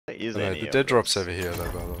is No, any the of dead drop's this. over here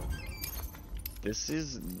though, by the way. This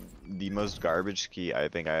is the most garbage key I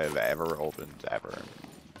think I've ever opened, ever.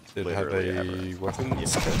 Did it have Literally a ever.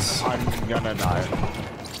 weapons Yeah. case? I'm gonna die.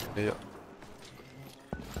 Yeah.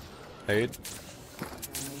 Aid.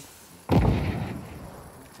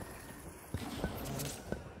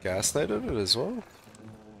 Gaslighted it as well?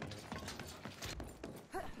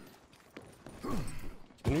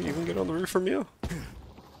 Can you even get on the roof from here? I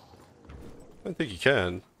don't think you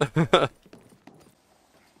can.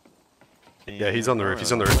 Yeah, he's on the roof,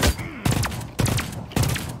 he's on the roof.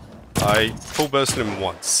 I full bursted him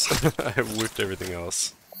once. I whipped everything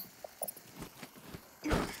else. I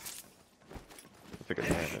think it's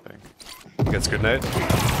I think. Gets good nade.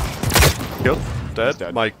 Killed. Dead.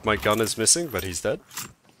 Dead. My gun is missing, but he's dead.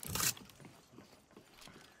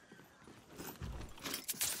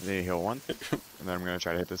 Then you heal one, and then I'm gonna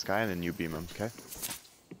try to hit this guy, and then you beam him. Okay?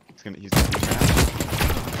 He's gonna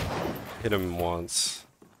Hit him once.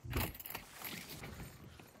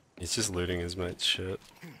 He's just looting his mate's shit.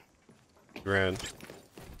 Ran.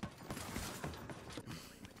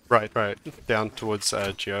 Right. Down towards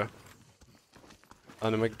Geo. Oh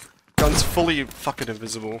no, my gun's fully fucking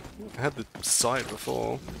invisible. I had the sight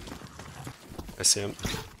before. I see him.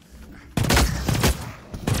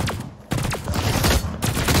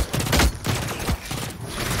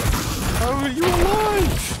 How are you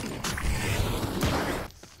alive?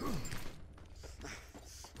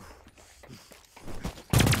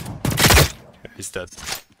 He's dead.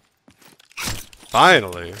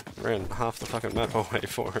 Finally! Ran half the fucking map away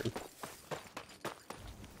for him.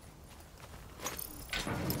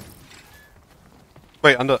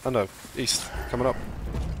 Wait, under, east, coming up.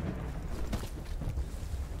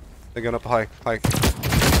 They're going up high.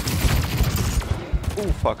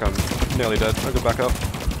 Oh fuck, I'm nearly dead. I'll go back up.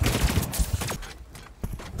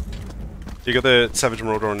 You got the Savage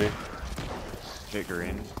Marauder on you. hit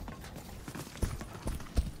green.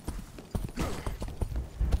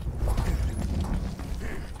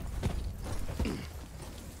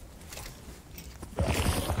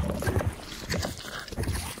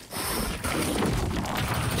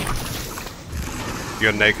 You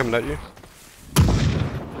got a nade coming at you?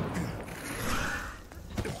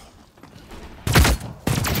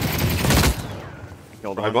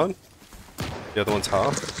 Killed Right one. one? The other one's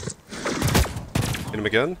half. Hit him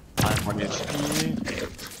again. I'm 1 HP.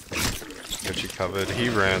 Got you covered. He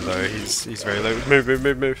ran though. He's very low.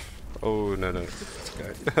 Move. Oh no. It's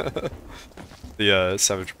okay. The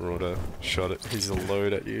Savage Marauder shot it. He's a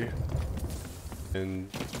load at you. And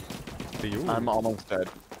I'm almost dead.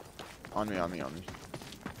 On me.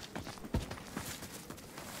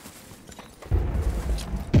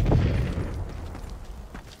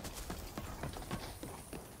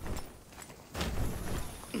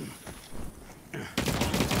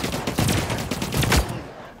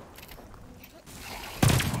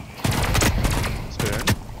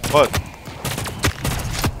 What?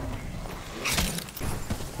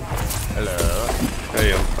 Hello.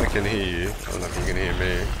 Hey, I can hear you. I don't know if you can hear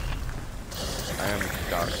me. I am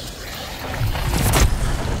dark.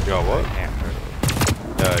 You got what? Hammer.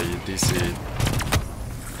 Yeah, you DC.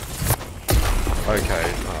 Okay,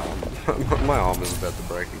 my arm is about to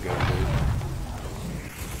break again, dude.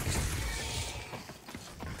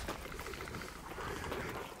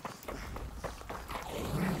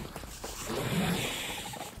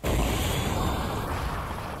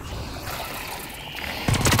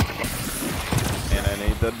 And I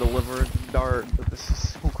need the delivered dart, but this is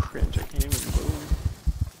so cringe, I can't even move.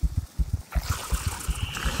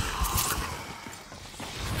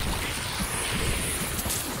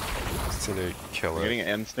 Just need to kill I'm it. getting an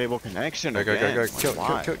unstable connection Go, again. go. Like, Kill.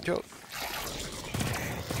 why?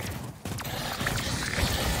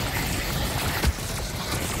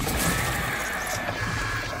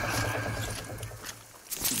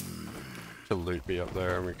 To loot me up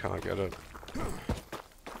there and we can't get it.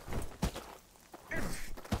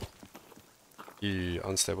 You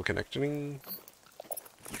unstable connecting?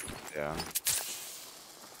 Yeah.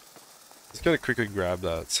 Just gotta quickly grab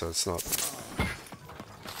that so it's not.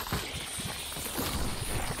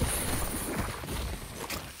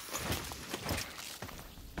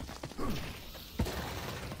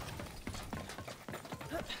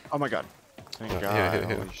 Oh my god. Thank God.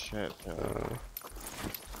 Here. Holy shit.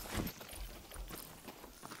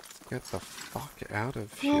 Get the fuck out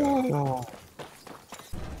of here.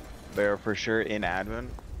 They're for sure in admin.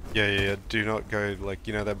 Yeah. Do not go, like,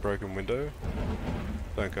 you know that broken window?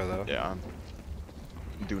 Don't go there. Yeah.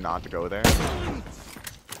 Do not go there.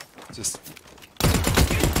 Just.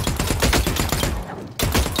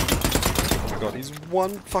 Oh my god, he's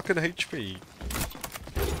 1 fucking HP.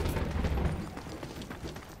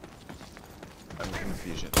 I'm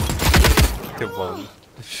confusion. Killed one.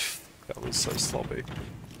 That was so sloppy.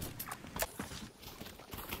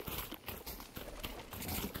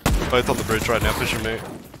 Both on the bridge right now, pushing me.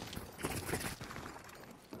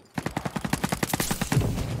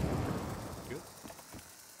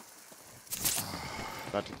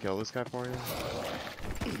 About to kill this guy for you.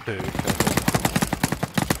 Dude,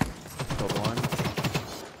 Killed one.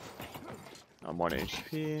 I'm 1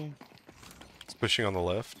 HP. it's pushing on the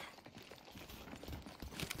left.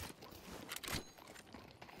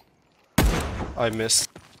 I missed.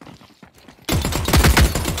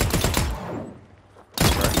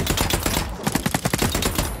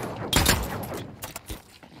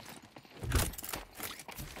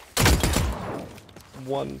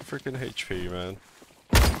 One freaking HP, man.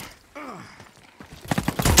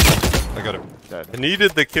 I got him. Dead. I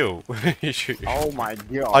needed the kill. Oh my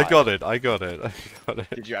god. I got it. I got it. I got it.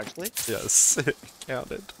 Did you actually? Yes, it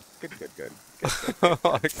counted. Good. I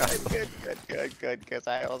got it. Good. Because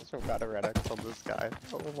I also got a red X on this guy.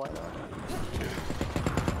 Oh, why not?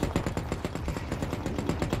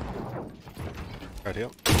 Right here.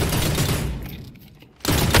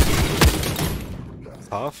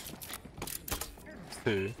 Half.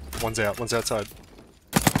 Two. One's out. One's outside.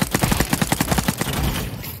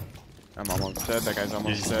 I'm almost dead. That guy's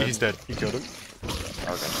almost dead. He's dead. He killed him.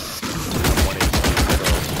 Okay. I'm 1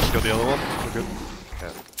 HP. Killed the other one. We're good.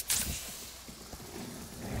 Yeah.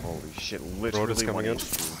 Holy shit! Literally Rotor's coming 1 in.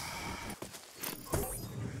 HP.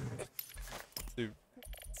 Dude.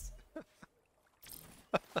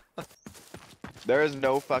 There is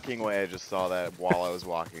no fucking way I just saw that while I was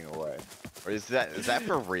walking away. Or is that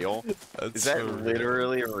for real? That's Is that so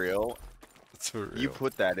literally real? That's for real. You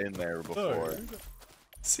put that in there before.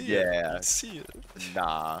 See Yeah. it. See it.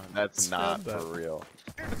 Nah, that's not Spam for that. real.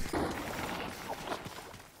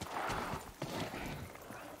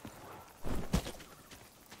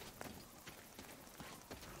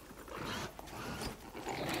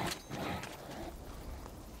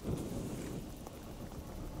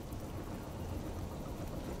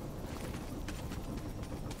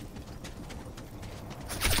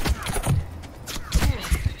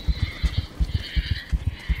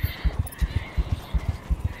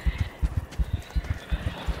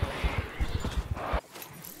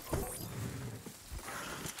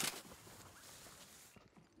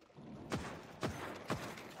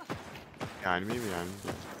 Behind me.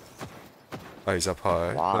 Oh, he's up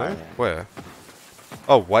high. Why? No? Where?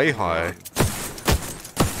 Oh, way high.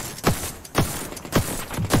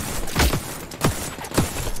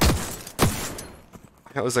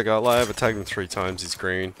 How was that guy alive? I tagged him 3 times. He's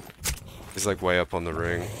green. He's like way up on the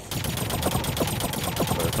ring.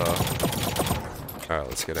 Alright,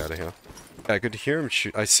 let's get out of here. I could hear him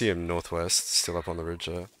shoot. I see him northwest, still up on the ridge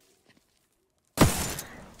there.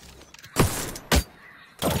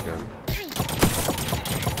 Okay.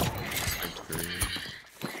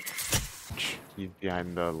 He's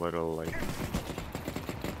behind the little, like... I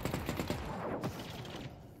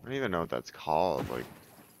don't even know what that's called, like...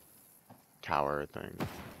 tower thing.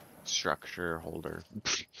 Structure holder.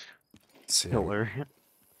 See him. Pillar.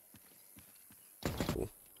 Cool.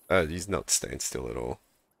 He's not staying still at all.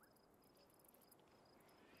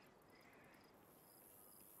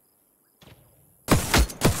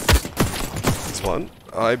 There's one.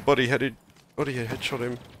 I body headshot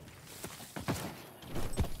him.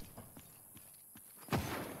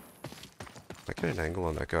 I get an angle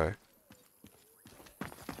on that guy.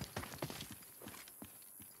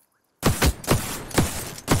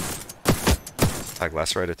 Tag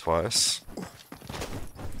lacerated twice.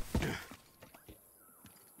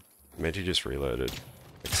 Megi just reloaded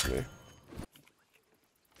next to me.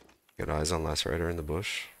 Get eyes on lacerator in the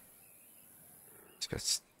bush. This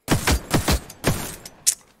guy's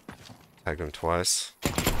tagged him twice.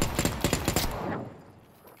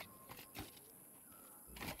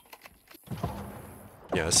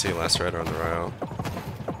 Yeah, I see lacerator on the rail.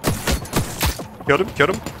 Killed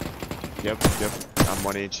him. Yep. I'm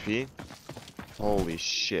 1 HP. Holy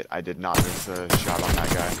shit, I did not miss a shot on that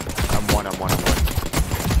guy. I'm one.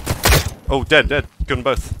 Oh, dead. Killed them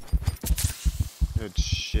both. Good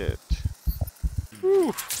shit. Whew.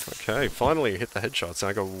 Okay, finally hit the headshots.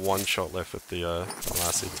 I got 1 shot left with the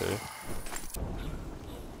Lassie too.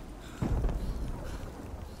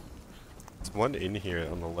 There's one in here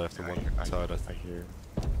on the left and one outside, I I think. hear.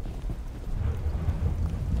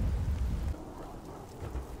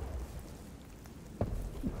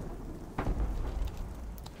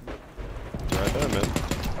 Right there, man.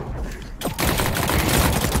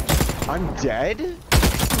 I'm dead?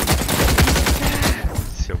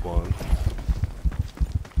 Good one.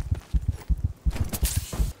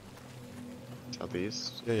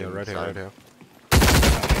 southeast. Yeah, right here, inside. right here.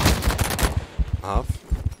 Half.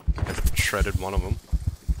 I shredded one of them.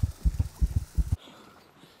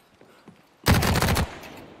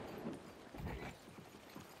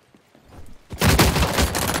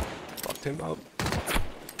 Fucked him up.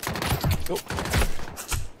 Oh.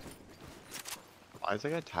 Why is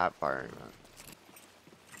that guy tap firing that?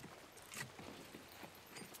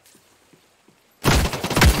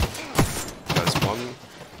 There's one.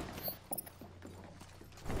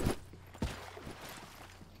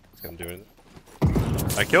 He's gonna do it.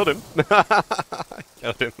 I killed him! I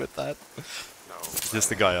killed him with that. No. Just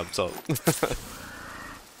the guy up top.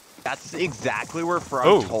 That's exactly where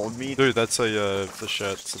Frog told me. Dude, that's a the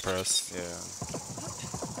shirt suppressed. Yeah.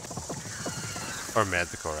 Or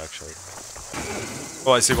Manticore, actually.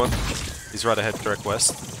 Oh, I see one. He's right ahead, direct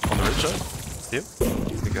west. On the ridge side. See him?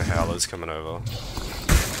 I think a Howler's coming over.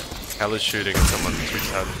 Howler's shooting at someone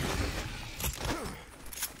 210.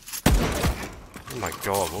 Oh my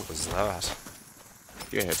god, what was that?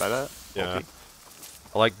 You get hit by that? Yeah. Okay.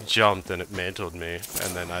 I like jumped and it mantled me,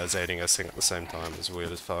 and then I was aiding a thing at the same time. It was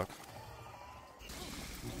weird as fuck.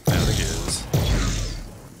 I think it is.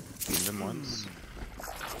 Seen them once.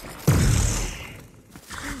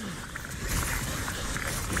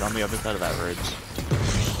 He's on the other side of that ridge.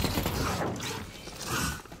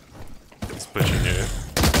 It's pushing you.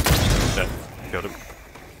 Dead. Killed him.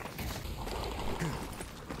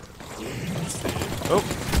 Oh!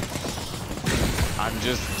 I'm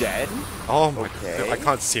just dead? Oh my Okay. god, I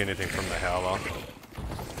can't see anything from the Howler.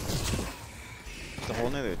 It's a whole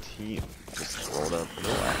nother team. Just rolled up.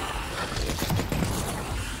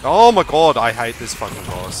 Oh my god, I hate this fucking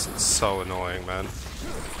boss. It's so annoying, man.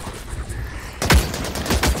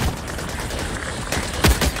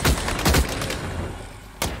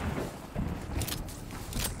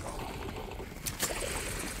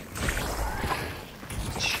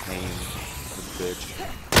 Chain. The bitch.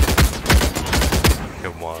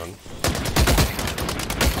 Kill one.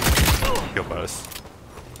 Kill both.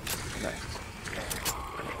 Nice.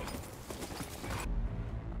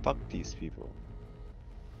 Fuck these people.